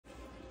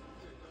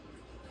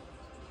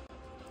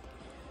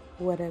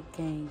What up,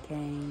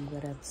 gang?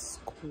 What up,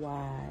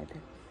 squad?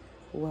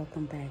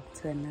 Welcome back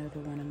to another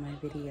one of my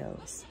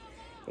videos.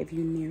 If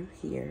you're new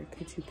here,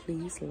 could you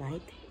please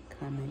like,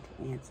 comment,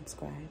 and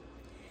subscribe?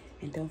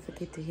 And don't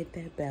forget to hit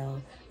that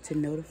bell to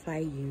notify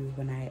you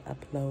when I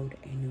upload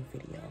a new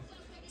video.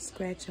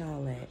 Scratch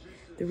all that.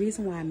 The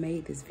reason why I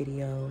made this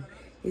video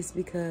is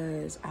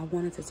because I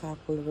wanted to talk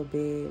a little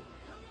bit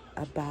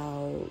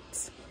about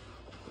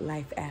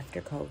life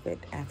after COVID,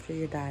 after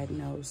you're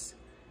diagnosed,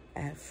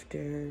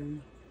 after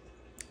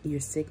your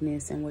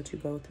sickness and what you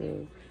go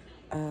through,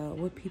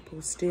 what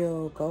people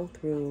still go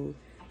through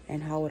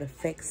and how it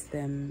affects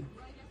them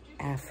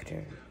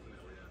after.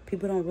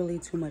 People don't really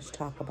too much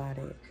talk about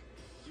it,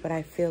 but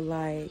I feel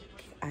like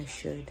I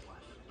should.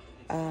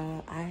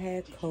 I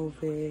had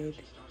COVID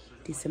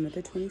December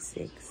the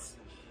 26th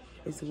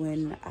is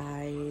when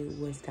I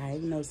was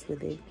diagnosed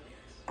with it.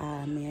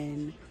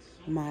 And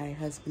my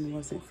husband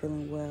wasn't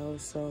feeling well,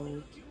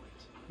 so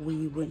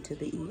we went to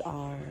the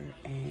ER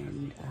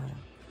and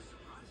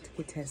to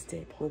get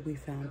tested. Well, we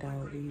found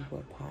out we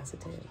were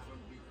positive.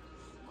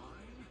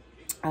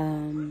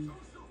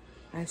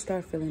 I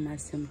started feeling my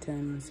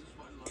symptoms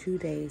 2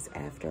 days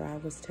after I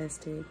was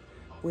tested.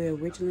 We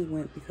originally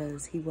went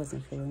because he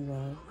wasn't feeling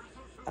well,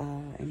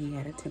 and he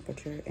had a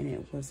temperature and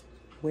it was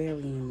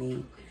worrying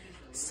me.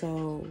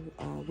 So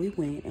we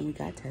went and we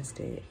got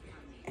tested,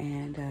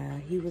 and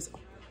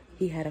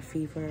he had a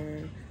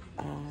fever,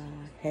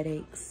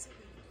 headaches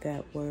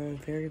that were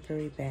very,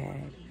 very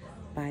bad,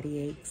 body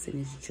aches in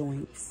his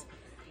joints.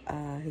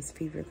 His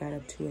fever got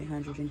up to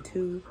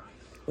 102,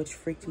 which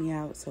freaked me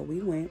out. So we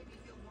went,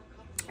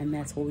 and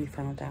that's what we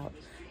found out.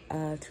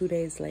 2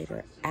 days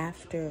later,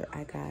 after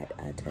I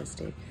got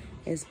tested,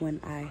 is when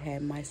I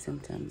had my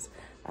symptoms.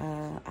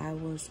 I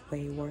was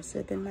way worse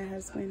than my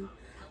husband.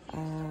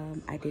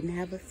 I didn't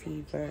have a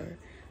fever.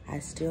 I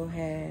still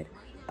had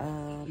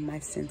my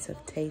sense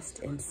of taste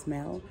and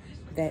smell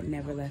that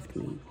never left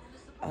me.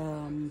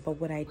 But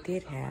what I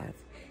did have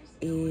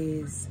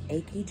is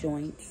achy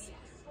joints,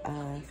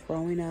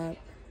 throwing up,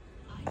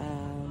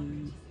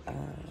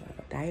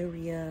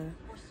 diarrhea.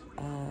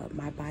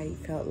 My body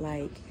felt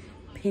like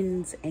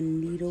pins and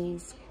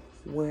needles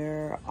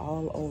were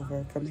all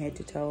over from head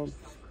to toe.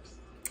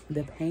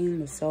 The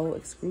pain was so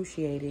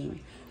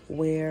excruciating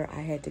where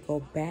I had to go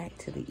back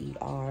to the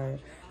ER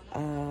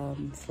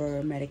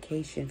for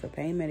medication, for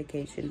pain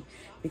medication,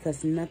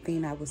 because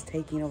nothing I was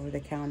taking over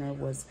the counter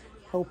was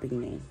helping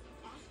me.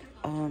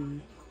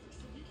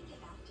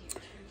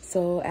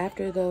 So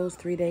after those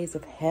 3 days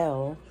of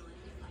hell,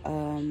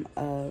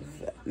 of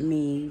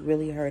me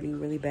really hurting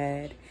really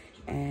bad,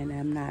 and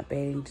I'm not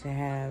betting to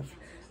have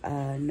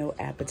no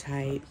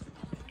appetite,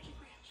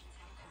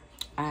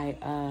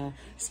 I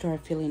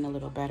started feeling a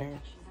little better.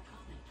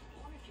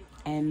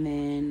 And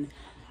then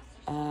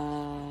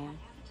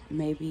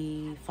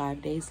maybe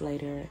 5 days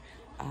later,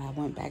 I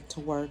went back to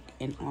work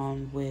and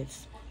on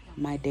with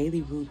my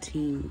daily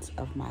routines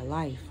of my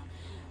life.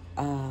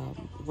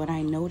 What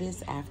I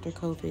noticed after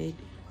COVID,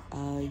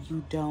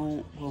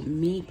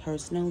 me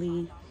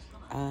personally,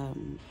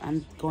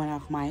 I'm going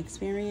off my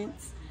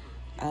experience,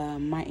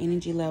 my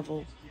energy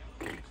level,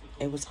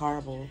 it was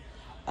horrible.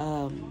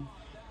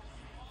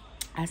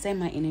 I say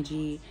my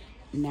energy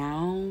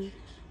now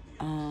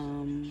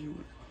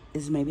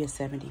is maybe a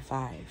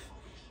 75,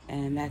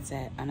 and that's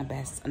on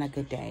a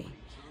good day.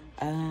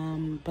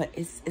 But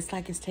it's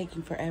like it's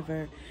taking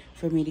forever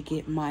for me to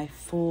get my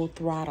full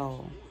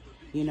throttle,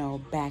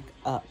 back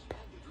up.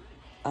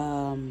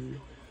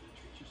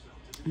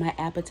 My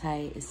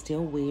appetite is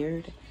still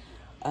weird.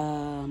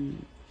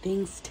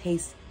 Things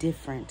taste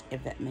different,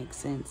 if that makes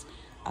sense.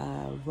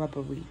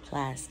 Rubbery,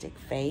 plastic,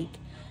 fake.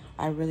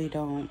 I really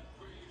don't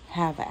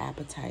have an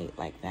appetite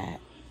like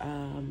that.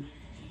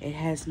 It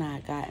has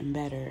not gotten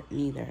better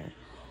neither.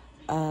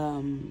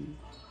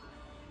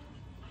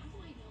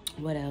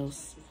 What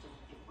else?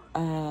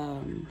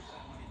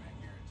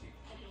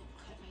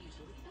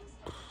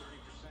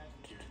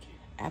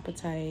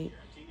 Appetite,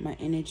 my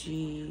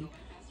energy.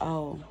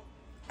 Oh,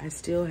 I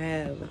still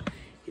have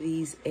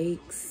these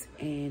aches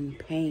and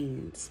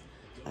pains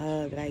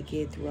that I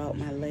get throughout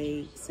my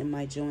legs and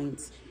my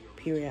joints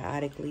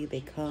periodically.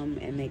 They come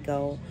and they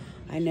go.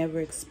 I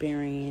never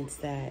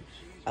experienced that.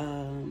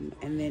 And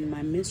then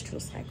my menstrual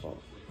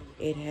cycle,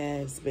 it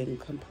has been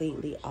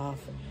completely off.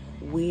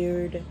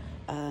 Weird,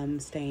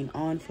 staying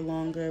on for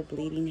longer,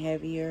 bleeding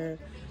heavier,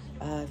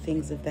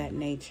 things of that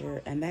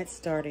nature. And that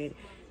started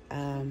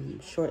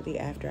shortly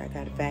after I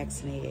got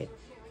vaccinated.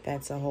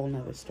 That's a whole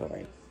nother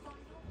story.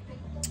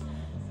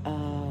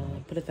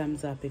 Put a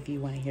thumbs up if you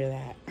want to hear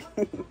that.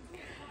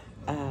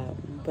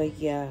 But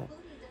yeah,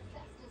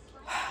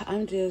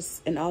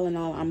 in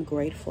all, I'm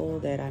grateful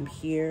that I'm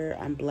here.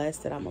 I'm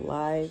blessed that I'm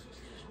alive,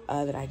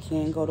 that I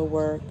can go to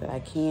work, that I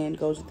can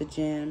go to the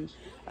gym,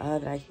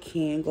 that I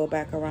can go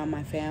back around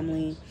my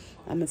family.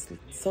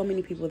 So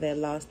many people that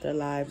lost their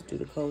lives due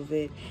to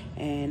COVID,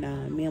 and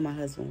me and my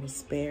husband was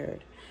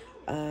spared.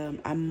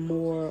 I'm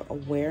more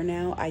aware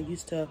now. I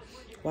used to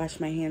wash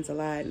my hands a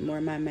lot, wear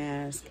my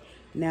mask.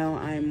 Now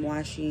I'm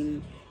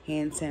washing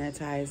hand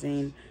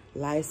sanitizing,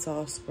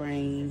 Lysol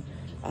spraying.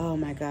 Oh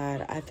my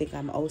God, I think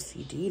I'm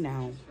OCD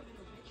now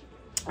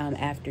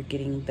after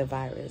getting the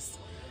virus.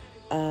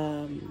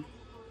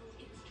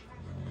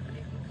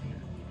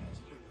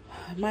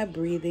 My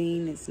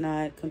breathing is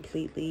not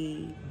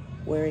completely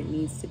where it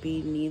needs to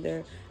be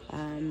neither.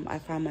 I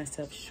find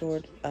myself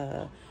short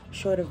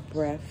of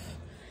breath.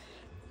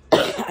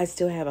 I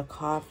still have a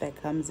cough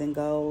that comes and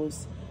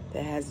goes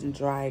that hasn't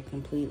dried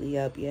completely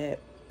up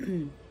yet.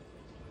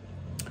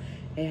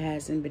 It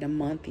hasn't been a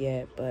month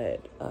yet,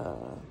 but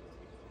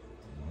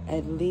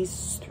at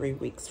least 3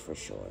 weeks for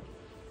sure.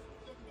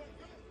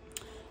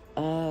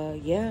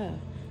 Yeah,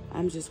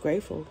 I'm just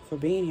grateful for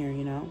being here,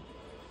 you know,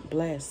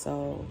 blessed.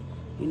 So,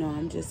 you know,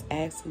 I'm just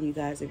asking you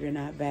guys, if you're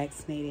not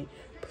vaccinated,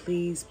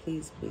 please,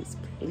 please, please,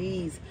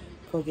 please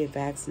go get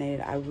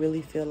vaccinated. I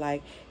really feel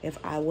like if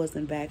I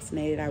wasn't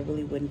vaccinated, I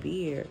really wouldn't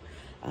be here.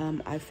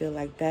 I feel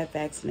like that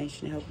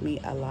vaccination helped me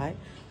a lot.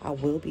 I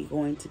will be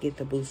going to get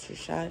the booster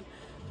shot.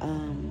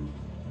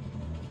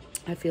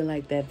 I feel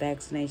like that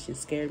vaccination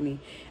saved me.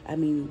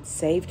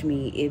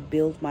 It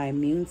built my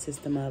immune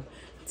system up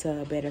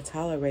to better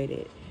tolerate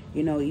it.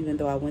 You know, even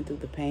though I went through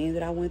the pain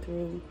that I went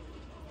through,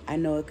 I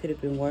know it could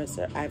have been worse.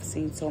 I've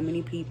seen so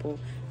many people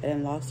that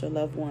have lost their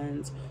loved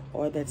ones,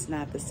 or that's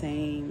not the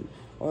same,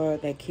 or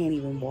that can't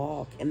even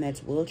walk, and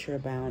that's wheelchair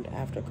bound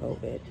after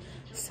COVID.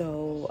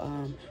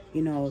 So,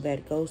 you know,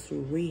 that goes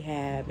through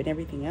rehab and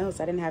everything else.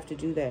 I didn't have to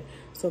do that.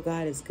 So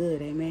God is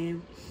good.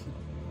 Amen.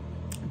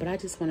 But I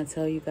just want to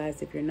tell you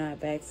guys, if you're not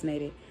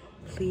vaccinated,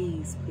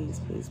 please, please,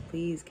 please,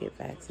 please get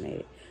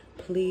vaccinated.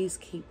 Please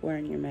keep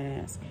wearing your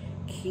mask.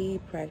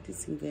 Keep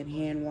practicing good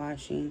hand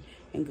washing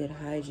and good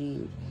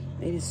hygiene.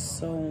 It is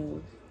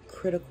so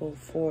critical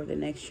for the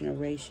next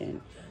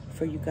generation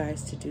for you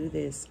guys to do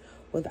this.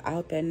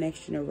 Without that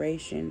next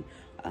generation,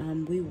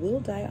 we will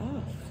die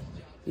off,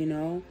 you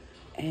know,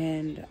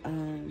 and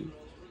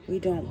we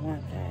don't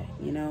want that,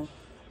 you know.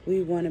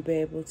 We want to be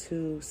able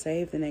to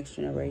save the next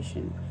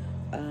generation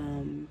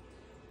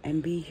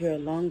and be here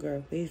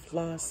longer. We've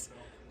lost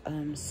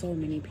so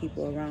many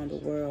people around the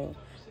world,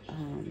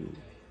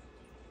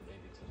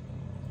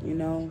 you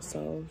know.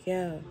 So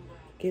yeah,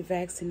 get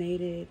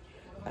vaccinated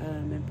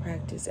and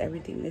practice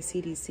everything the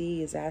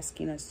CDC is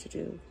asking us to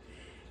do.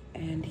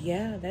 And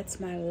yeah,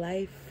 that's my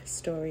life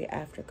story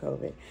after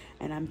COVID.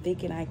 And I'm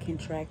thinking I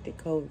contracted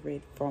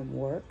COVID from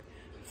work,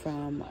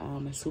 from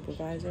a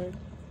supervisor,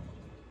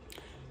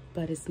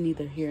 but it's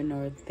neither here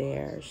nor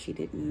there. She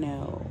didn't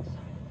know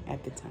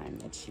at the time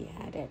that she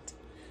had it.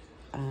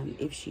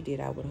 If she did,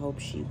 I would hope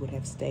she would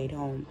have stayed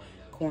home,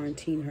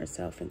 quarantined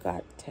herself, and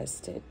got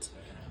tested.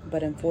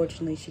 But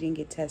unfortunately, she didn't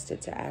get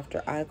tested till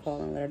after I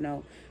called and let her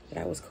know that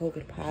I was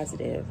COVID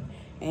positive.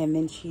 And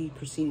then she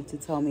proceeded to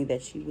tell me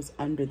that she was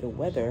under the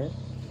weather,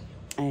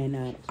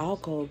 and I'll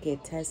go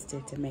get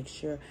tested to make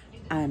sure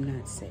I'm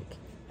not sick.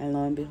 And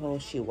lo and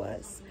behold, she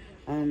was.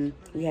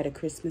 We had a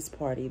Christmas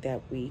party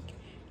that week,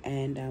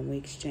 and we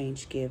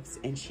exchanged gifts,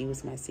 and she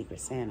was my Secret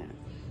Santa.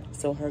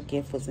 So her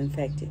gift was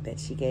infected that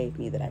she gave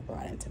me that I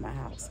brought into my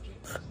house.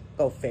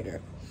 Go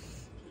figure.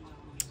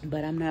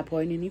 But I'm not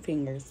pointing any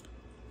fingers.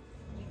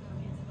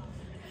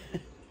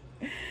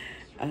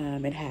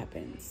 It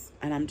happens.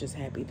 And I'm just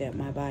happy that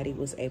my body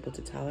was able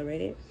to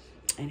tolerate it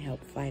and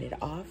help fight it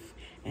off,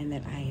 and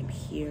that I am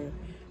here.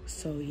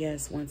 So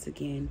yes, once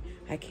again,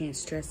 I can't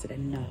stress it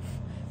enough.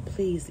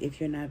 Please, if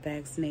you're not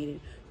vaccinated,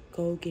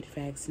 go get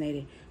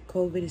vaccinated.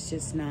 COVID is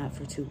just not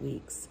for 2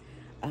 weeks.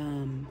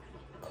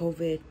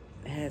 COVID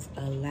has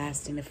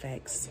lasting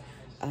effects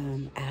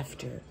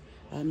after.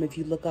 If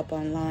you look up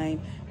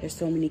online, there's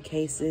so many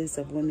cases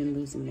of women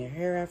losing their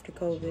hair after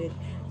COVID,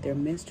 their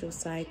menstrual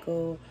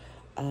cycle,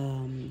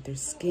 their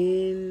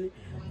skin,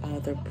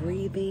 their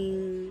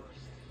breathing.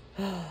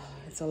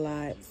 It's a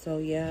lot. So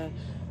yeah,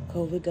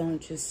 COVID don't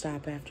just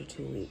stop after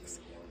 2 weeks.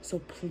 So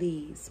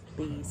please,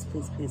 please,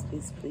 please, please,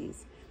 please,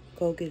 please,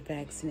 go get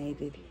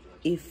vaccinated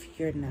if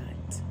you're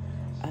not.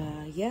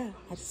 Yeah,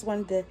 I just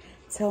wanted to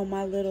tell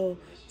my little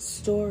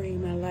story,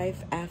 my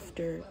life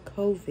after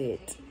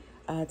COVID,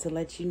 to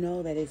let you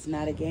know that it's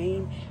not a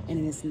game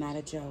and it's not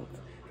a joke.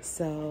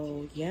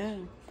 So yeah,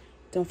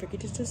 don't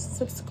forget to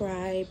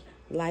subscribe,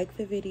 like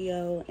the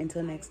video.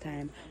 Until next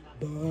time,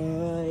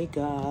 bye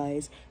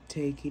guys,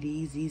 take it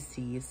easy,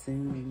 see you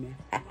soon.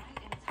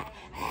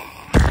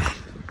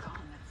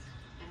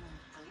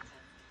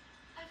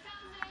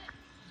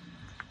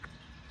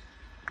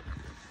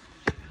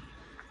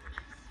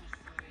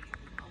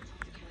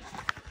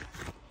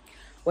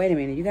 Wait a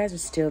minute, you guys are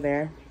still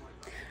there?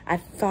 I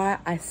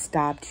thought I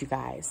stopped you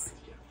guys.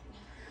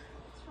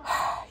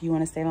 You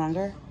want to stay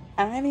longer?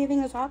 I don't have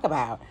anything to talk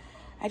about.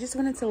 I just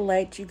wanted to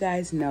let you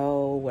guys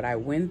know what I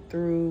went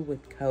through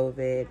with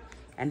COVID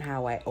and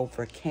how I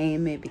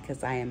overcame it,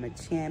 because I am a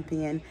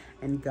champion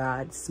and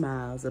God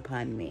smiles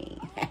upon me.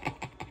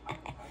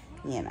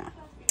 You know,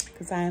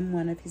 because I am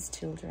one of his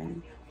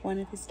children, one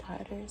of his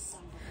daughters.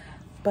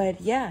 But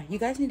yeah, you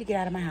guys need to get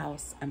out of my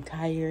house. I'm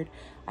tired.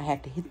 I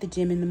have to hit the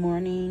gym in the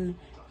morning,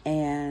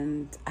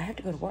 and I have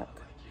to go to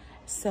work.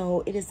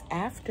 So it is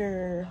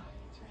after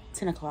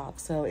 10 o'clock,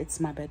 so it's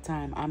my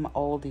bedtime. I'm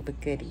oldie but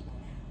goodie.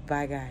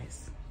 Bye,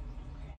 guys.